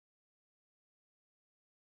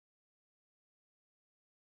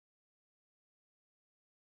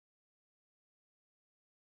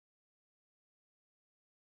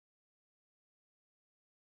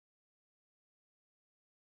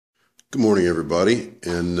Good morning, everybody,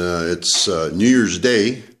 and it's New Year's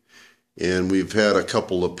Day, and we've had a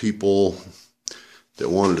couple of people that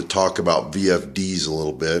wanted to talk about VFDs a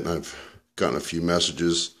little bit. I've gotten a few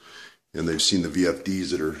messages, and they've seen the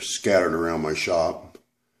VFDs that are scattered around my shop.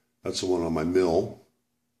 That's the one on my mill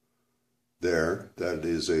there. That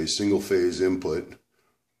is a single-phase input,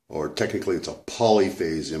 or technically it's a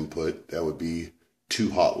polyphase input. That would be two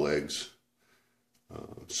hot legs.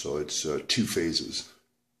 So it's two phases.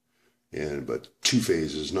 But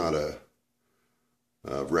two-phase is not a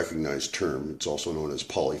recognized term. It's also known as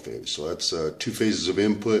polyphase. So that's two phases of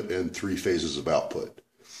input and three phases of output.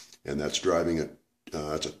 And that's driving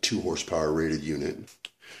that's a 2 horsepower rated unit.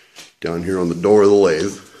 Down here on the door of the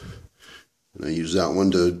lathe. And I use that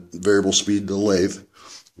one to variable speed the lathe.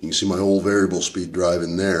 You can see my old variable speed drive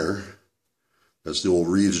in there. That's the old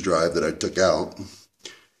Reeves drive that I took out.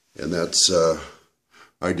 And that's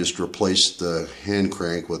I just replaced the hand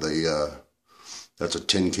crank with that's a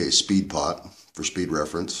 10K speed pot for speed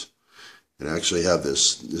reference. And I actually have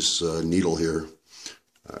this needle here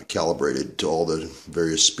calibrated to all the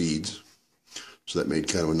various speeds. So that made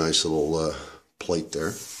kind of a nice little plate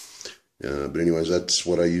there. But anyways, that's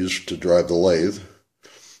what I use to drive the lathe.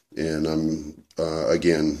 And I'm,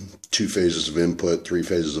 again, 2 phases of input, 3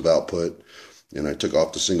 phases of output. And I took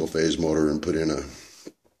off the single phase motor and put in a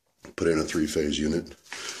 3-phase unit.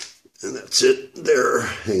 And that's it there,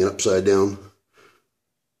 hanging upside down.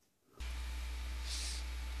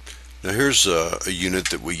 Now here's a unit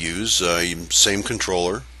that we use, same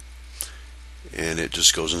controller, and it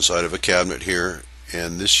just goes inside of a cabinet here.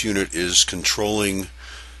 And this unit is controlling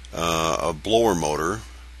a blower motor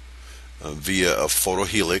via a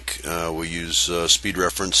photohelic. We use speed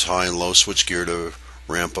reference high and low switchgear to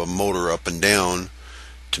ramp a motor up and down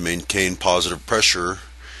to maintain positive pressure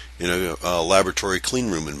in a laboratory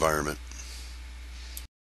clean room environment.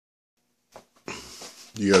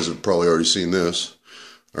 You guys have probably already seen this.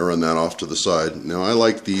 I run that off to the side. Now I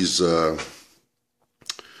like these the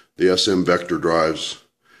SM Vector drives.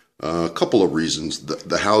 A couple of reasons.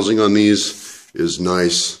 The housing on these is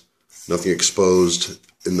nice, nothing exposed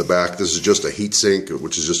in the back. This is just a heat sink,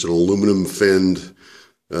 which is just an aluminum finned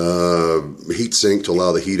heat sink to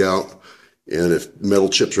allow the heat out. And if metal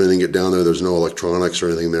chips or anything get down there, there's no electronics or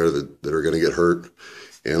anything there that are going to get hurt.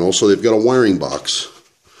 And also they've got a wiring box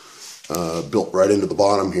built right into the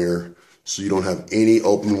bottom here, so you don't have any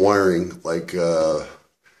open wiring like, I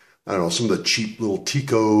don't know, some of the cheap little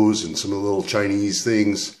Ticos and some of the little Chinese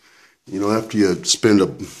things. You know, after you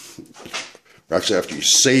after you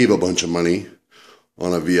save a bunch of money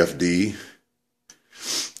on a VFD,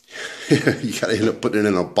 you got to end up putting it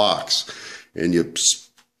in a box. And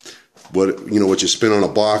what you spend on a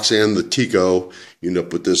box and the Tico, you end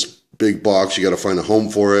up with this big box. You got to find a home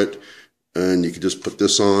for it, and you can just put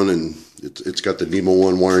this on, and it's got the Nemo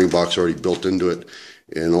 1 wiring box already built into it,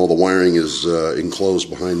 and all the wiring is enclosed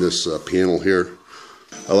behind this panel here.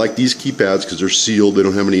 I like these keypads because they're sealed. They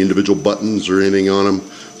don't have any individual buttons or anything on them,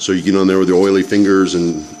 so you get on there with your oily fingers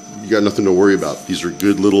and you got nothing to worry about. These are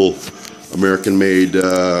good little American-made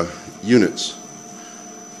units.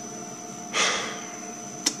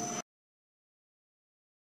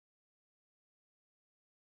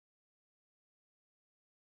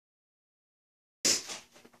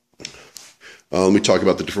 Let me talk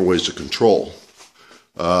about the different ways to control.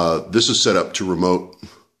 This is set up to remote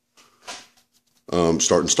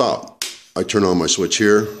start and stop. I turn on my switch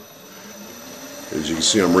here. As you can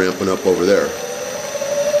see, I'm ramping up over there.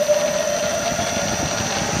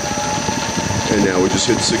 And now we just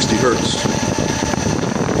hit 60 hertz.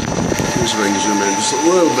 Here's where I can zoom in just a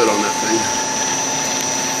little bit on that thing.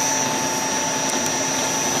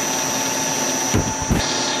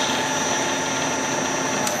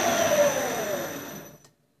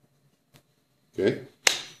 Okay,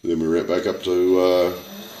 then we ramp back up to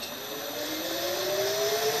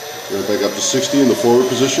 60 in the forward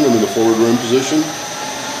position. I'm in the forward run position,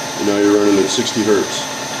 and now you're running at 60 hertz.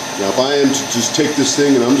 Now if I am to just take this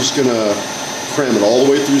thing and I'm just going to cram it all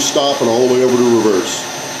the way through stop and all the way over to reverse,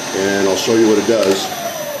 and I'll show you what it does.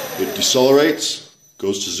 It decelerates,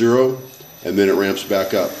 goes to 0, and then it ramps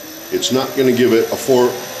back up. It's not going to give it a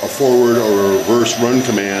forward or a reverse run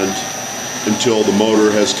command until the motor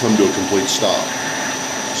has come to a complete stop.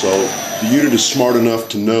 So the unit is smart enough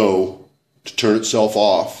to know to turn itself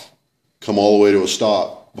off, come all the way to a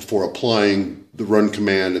stop before applying the run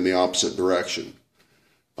command in the opposite direction.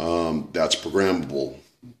 That's programmable,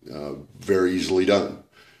 very easily done.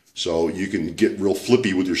 So you can get real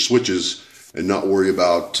flippy with your switches and not worry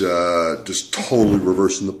about just totally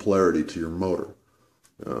reversing the polarity to your motor.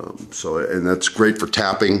 And that's great for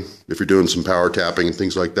tapping, if you're doing some power tapping and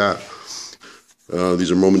things like that.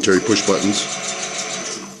 These are momentary push buttons.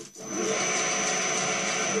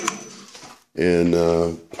 And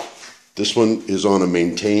this one is on a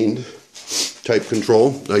maintained type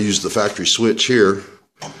control. I use the factory switch here,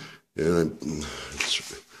 and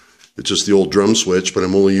it's just the old drum switch, but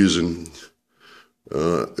I'm only using,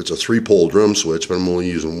 it's a 3-pole drum switch, but I'm only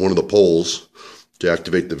using one of the poles to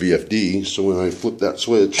activate the VFD. So when I flip that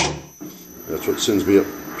switch, that's what sends me up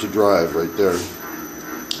to drive right there.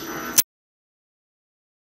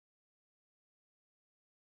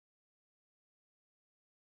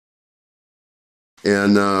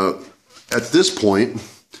 And at this point,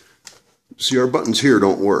 see, our buttons here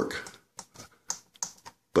don't work.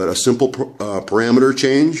 But a simple parameter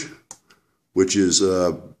change, which is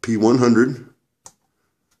P100,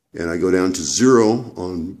 and I go down to 0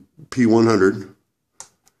 on P100,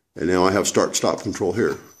 and now I have start-stop control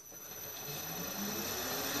here.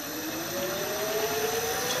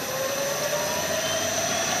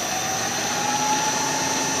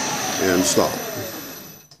 And stop.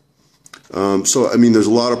 So, I mean, there's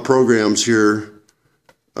a lot of programs here.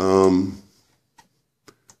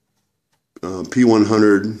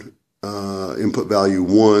 P100, input value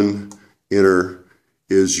 1, enter,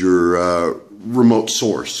 is your remote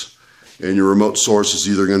source. And your remote source is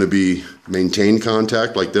either going to be maintain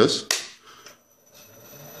contact like this,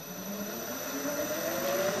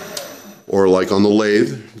 or like on the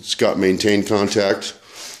lathe, it's got maintain contact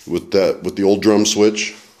with the old drum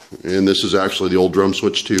switch. And this is actually the old drum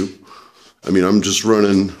switch too. I mean, I'm just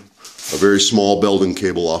running a very small Belden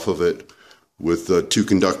cable off of it with 2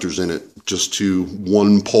 conductors in it, just to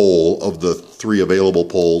 1 pole of the 3 available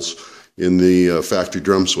poles in the factory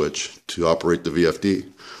drum switch to operate the VFD.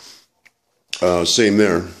 Same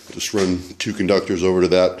there, just run 2 conductors over to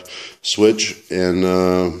that switch, and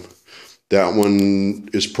that one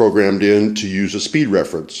is programmed in to use a speed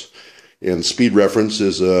reference. And speed reference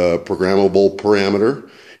is a programmable parameter,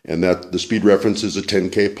 and that the speed reference is a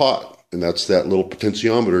 10K pot. And that's that little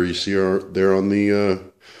potentiometer you see there on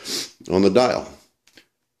the dial.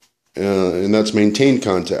 And that's maintained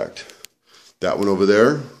contact. That one over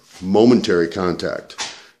there, momentary contact.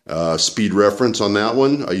 Speed reference on that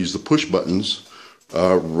one, I use the push buttons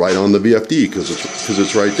right on the VFD because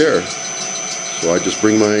it's right there. So I just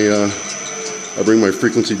bring my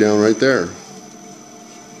frequency down right there.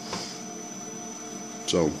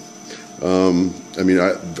 So. I mean,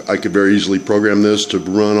 I could very easily program this to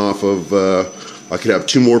run off of, I could have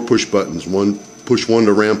 2 more push buttons. Push one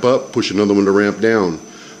to ramp up, push another one to ramp down.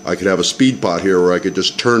 I could have a speed pot here where I could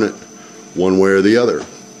just turn it one way or the other.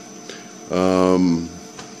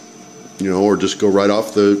 You know, or just go right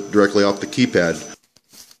off directly off the keypad.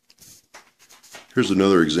 Here's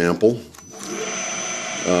another example.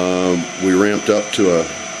 We ramped up to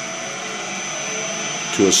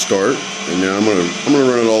a start, and now I'm gonna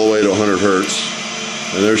run it all the way to 100 hertz,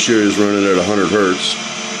 and there she is running at 100 hertz,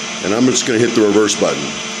 and I'm just gonna hit the reverse button.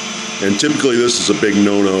 And typically this is a big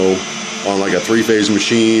no-no on like a 3-phase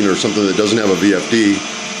machine or something that doesn't have a VFD,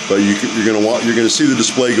 but you're gonna see the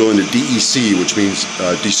display go into DEC, which means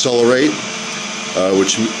decelerate,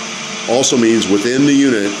 which also means within the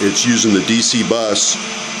unit it's using the DC bus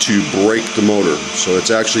to brake the motor. So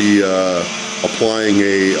it's actually applying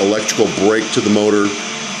a electrical brake to the motor,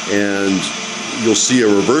 and you'll see a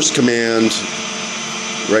reverse command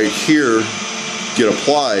right here get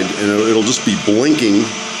applied, and it'll just be blinking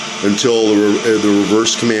until the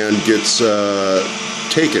reverse command gets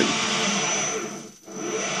taken.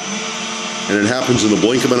 And it happens in the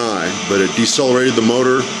blink of an eye, but it decelerated the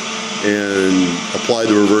motor and applied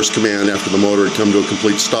the reverse command after the motor had come to a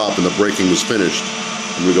complete stop and the braking was finished.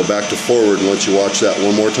 And we go back to forward and let you watch that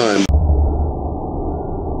one more time.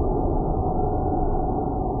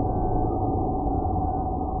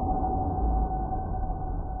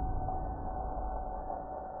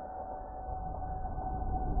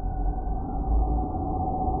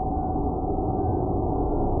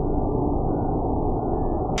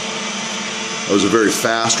 That was a very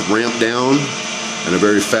fast ramp down and a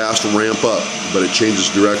very fast ramp up, but it changes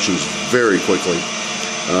directions very quickly.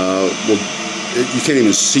 You can't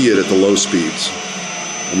even see it at the low speeds.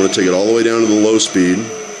 I'm going to take it all the way down to the low speed,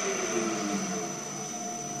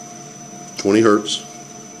 20 hertz,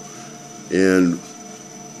 and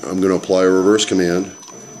I'm going to apply a reverse command.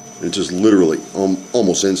 It's just literally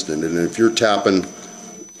almost instant, and if you're tapping,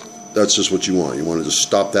 that's just what you want. You want to just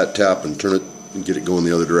stop that tap and turn it and get it going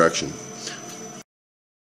the other direction.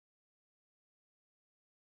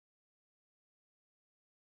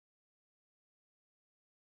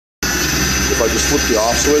 If I just flip the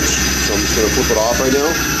off switch, so I'm just going to flip it off right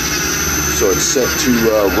now, so it's set to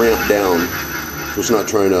ramp down. So it's not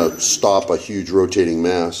trying to stop a huge rotating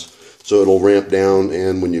mass. So it'll ramp down,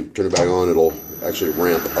 and when you turn it back on, it'll actually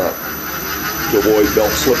ramp up to avoid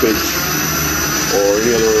belt slippage or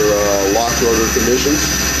any other lock rotor conditions.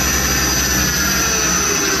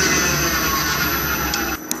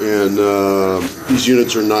 And these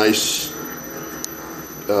units are nice.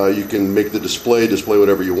 You can make the display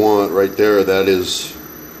whatever you want. Right there, that is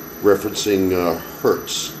referencing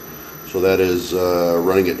hertz. So that is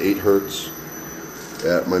running at 8 hertz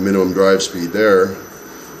at my minimum drive speed there.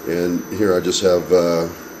 And here I just have,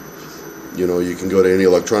 you know, you can go to any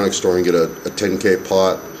electronics store and get a 10K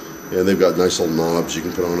pot, and they've got nice little knobs you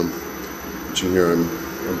can put on them. But you can hear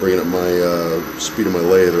I'm bringing up my speed of my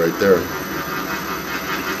lathe right there.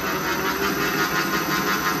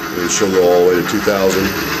 And she'll go all the way to 2,000.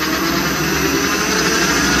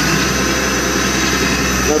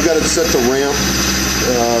 I've got it set to ramp.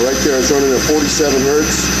 Right there it's running at 47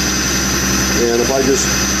 hertz. And if I just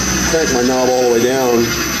crank my knob all the way down,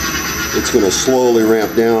 it's going to slowly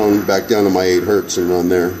ramp down back down to my 8 hertz and run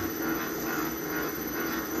there.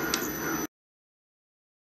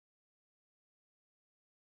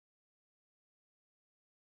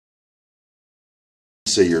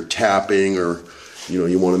 Say you're tapping, or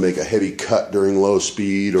you want to make a heavy cut during low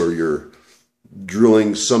speed, or you're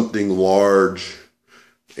drilling something large,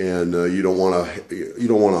 and you don't want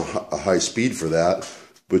a high speed for that,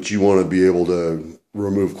 but you want to be able to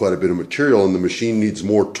remove quite a bit of material, and the machine needs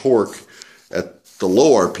more torque at the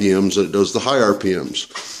low RPMs than it does the high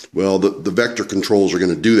RPMs. Well, the vector controls are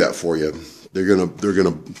going to do that for you.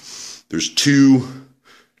 There's 2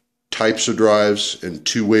 types of drives, and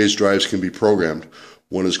 2 ways drives can be programmed.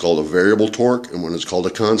 One is called a variable torque, and one is called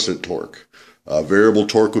a constant torque. Variable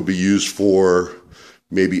torque would be used for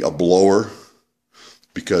maybe a blower,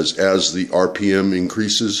 because as the RPM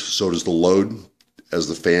increases, so does the load, as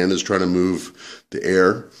the fan is trying to move the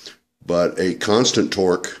air. But a constant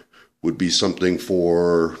torque would be something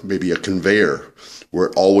for maybe a conveyor, where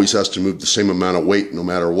it always has to move the same amount of weight no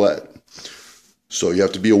matter what. So you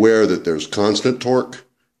have to be aware that there's constant torque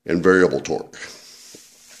and variable torque.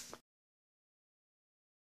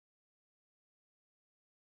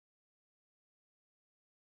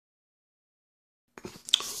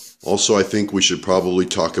 Also, I think we should probably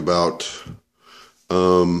talk about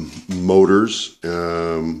motors,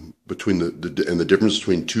 between the difference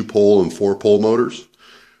between 2-pole and 4-pole motors.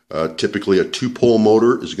 Typically, a 2-pole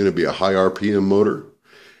motor is going to be a high RPM motor,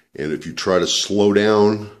 and if you try to slow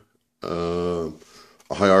down a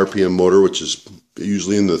high RPM motor, which is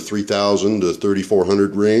usually in the 3,000 to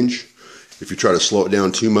 3,400 range, if you try to slow it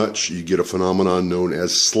down too much, you get a phenomenon known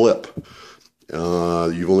as slip.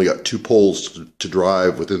 You've only got 2 poles to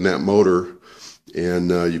drive within that motor, and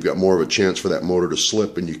you've got more of a chance for that motor to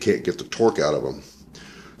slip, and you can't get the torque out of them.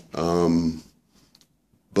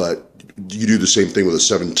 But you do the same thing with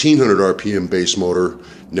a 1,700 RPM base motor.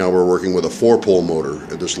 Now we're working with a 4-pole motor,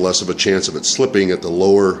 and there's less of a chance of it slipping at the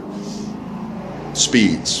lower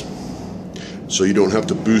speeds. So you don't have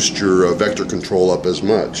to boost your vector control up as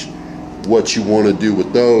much. What you want to do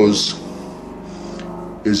with those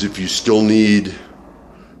is, if you still need,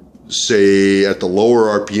 say at the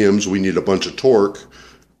lower RPMs we need a bunch of torque,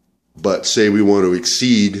 but say we want to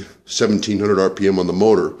exceed 1,700 RPM on the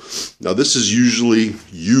motor. Now this is usually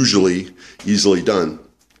easily done.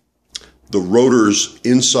 The rotors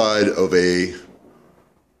inside of a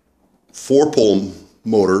 4-pole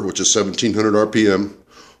motor, which is 1,700 RPM,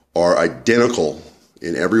 are identical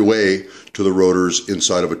in every way to the rotors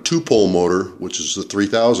inside of a 2-pole motor, which is the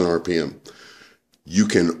 3,000 RPM. You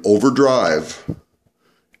can overdrive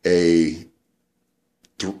a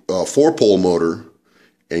 4-pole motor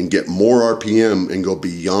and get more RPM and go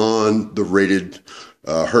beyond the rated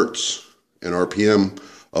hertz and RPM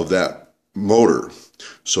of that motor.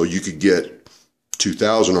 So you could get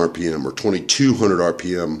 2,000 RPM or 2,200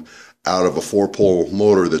 RPM out of a 4-pole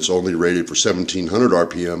motor that's only rated for 1,700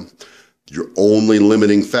 RPM. Your only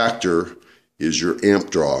limiting factor is your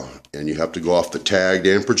amp draw, and you have to go off the tagged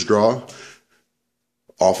amperage draw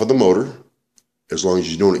off of the motor. As long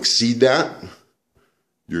as you don't exceed that,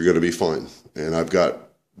 you're going to be fine. And I've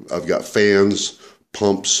got fans,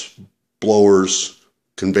 pumps, blowers,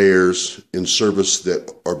 conveyors in service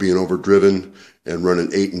that are being overdriven and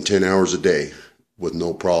running 8 and 10 hours a day with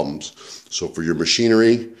no problems. So for your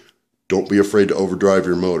machinery, don't be afraid to overdrive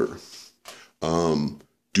your motor.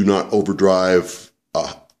 Do not overdrive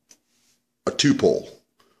a 2-pole,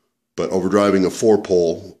 but overdriving a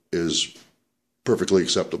 4-pole is perfectly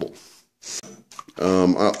acceptable.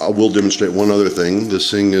 I will demonstrate one other thing. This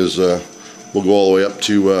thing is, we'll go all the way up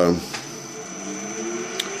to,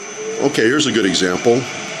 okay, here's a good example.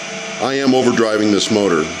 I am overdriving this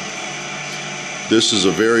motor. This is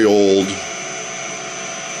a very old,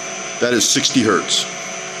 that is 60 hertz.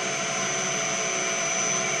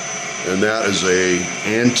 And that is a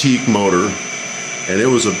antique motor, and it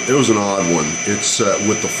was an odd one. It's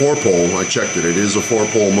with the 4-pole. I checked it. It is a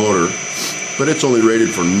 4-pole motor, but it's only rated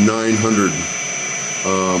for 900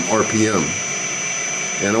 RPM,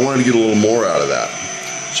 and I wanted to get a little more out of that.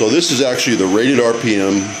 So this is actually the rated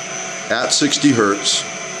RPM at 60 hertz,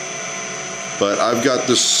 but I've got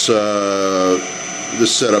this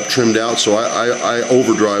this setup trimmed out, so I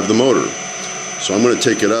overdrive the motor. So I'm going to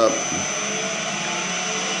take it up.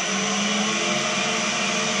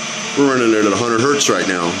 We're running it at 100 hertz right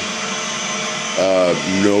now.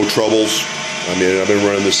 No troubles. I mean, I've been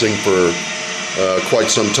running this thing for quite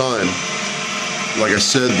some time. Like I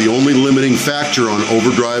said, the only limiting factor on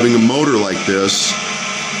overdriving a motor like this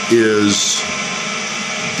is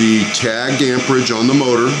the tagged amperage on the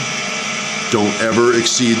motor. Don't ever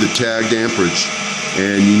exceed the tagged amperage.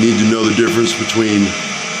 And you need to know the difference between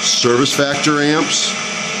service factor amps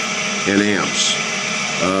and amps.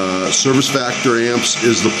 Service factor amps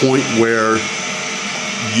is the point where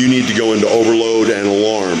you need to go into overload and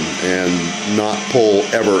alarm and not pull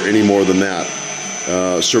ever any more than that.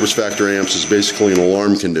 Service factor amps is basically an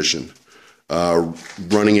alarm condition.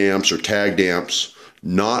 Running amps or tagged amps,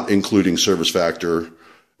 not including service factor,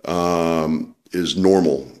 is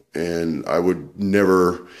normal, and I would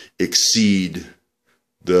never exceed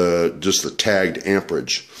just the tagged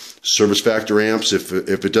amperage. Service factor amps, if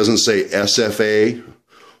it doesn't say SFA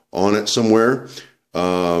on it somewhere,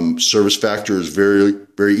 service factor is very,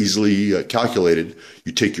 very easily calculated.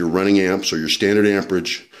 You take your running amps or your standard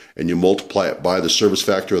amperage and you multiply it by the service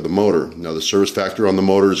factor of the motor. Now the service factor on the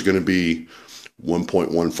motor is going to be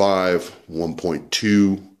 1.15,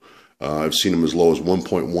 1.2. I've seen them as low as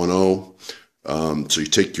 1.10. So you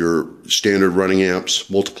take your standard running amps,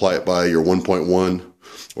 multiply it by your 1.1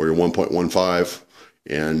 or your 1.15,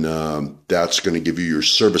 and that's going to give you your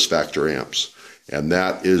service factor amps. And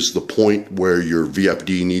that is the point where your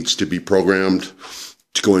VFD needs to be programmed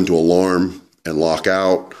to go into alarm and lock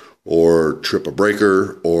out, or trip a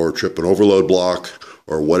breaker, or trip an overload block,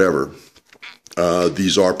 or whatever.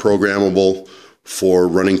 These are programmable for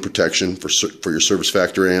running protection for your service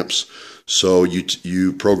factor amps. So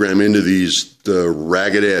you program into these the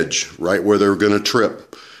ragged edge, right where they're going to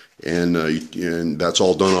trip, and that's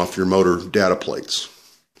all done off your motor data plates.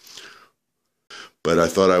 But I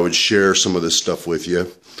thought I would share some of this stuff with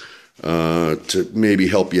you to maybe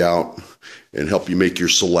help you out and help you make your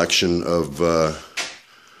selection of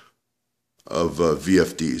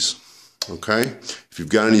VFDs. Okay? If you've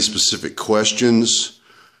got any specific questions,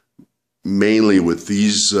 mainly with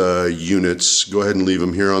these units, go ahead and leave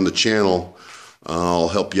them here on the channel. I'll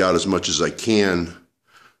help you out as much as I can,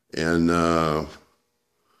 and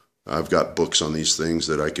I've got books on these things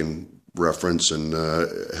that I can reference and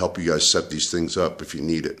help you guys set these things up if you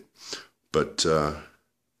need it. But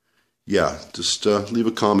yeah, just leave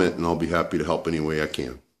a comment and I'll be happy to help any way I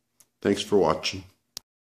can. Thanks for watching.